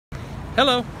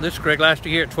Hello, this is Greg Laster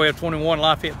here at 1221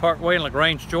 Lafayette Parkway in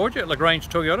LaGrange, Georgia at LaGrange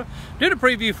Toyota. Did a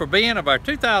preview for Ben of our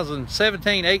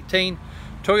 2017-18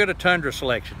 Toyota Tundra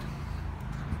selection.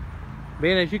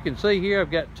 Ben, as you can see here, I've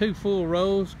got two full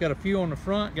rows, got a few on the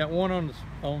front, got one on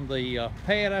the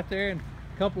pad out there, and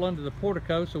a couple under the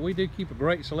portico. So we do keep a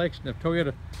great selection of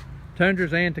Toyota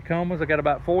Tundras and Tacomas. I got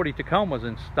about 40 Tacomas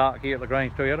in stock here at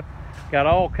LaGrange Toyota. Got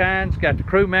all kinds, got the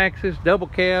Crew Maxes, double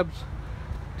cabs,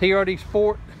 TRD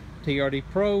Sport, TRD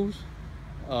Pros,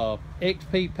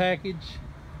 XP package,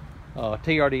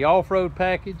 TRD off-road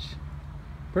package,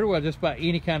 pretty well just about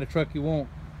any kind of truck you want.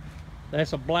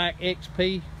 That's a black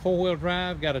XP four-wheel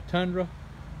drive, got a Tundra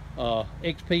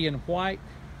XP in white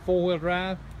four-wheel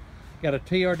drive, got a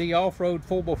TRD off-road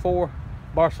 4x4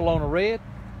 Barcelona red.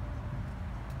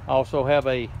 Also have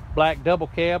a black double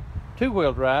cab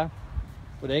two-wheel drive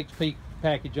with an XP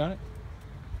package on it.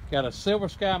 Got a Silver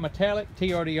Sky Metallic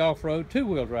TRD Off-Road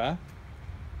two-wheel drive.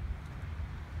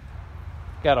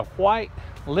 Got a white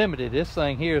Limited. This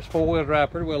thing here is four-wheel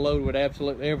drive, pretty well loaded with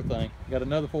absolutely everything. Got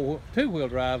another two-wheel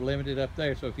drive Limited up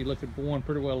there, so if you're looking for one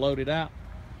pretty well loaded out.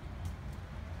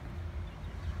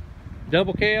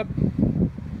 Double cab.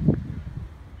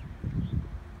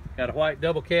 Got a white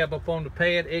double cab up on the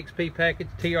pad, XP package,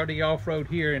 TRD Off-Road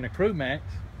here in a Crew Max.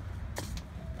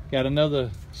 Got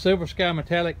another Silver Sky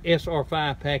Metallic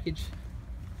SR5 package.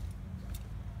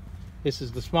 This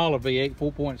is the smaller V8,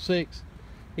 4.6.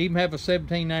 Even have a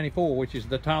 1794, which is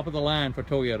the top of the line for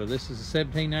Toyota. This is a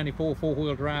 1794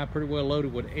 four-wheel drive, pretty well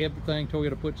loaded with everything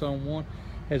Toyota puts on one.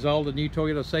 Has all the new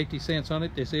Toyota safety sense on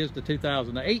it. This is the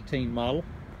 2018 model.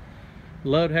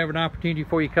 Love to have an opportunity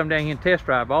for you to come down here and test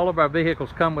drive. All of our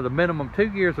vehicles come with a minimum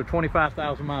 2 years or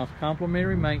 25,000 miles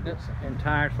complimentary maintenance and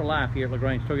tires for life here at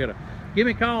LaGrange Toyota. Give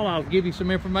me a call, I'll give you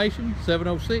some information,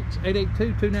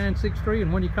 706-882-2963,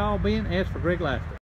 and when you call Ben, ask for Greg Laster.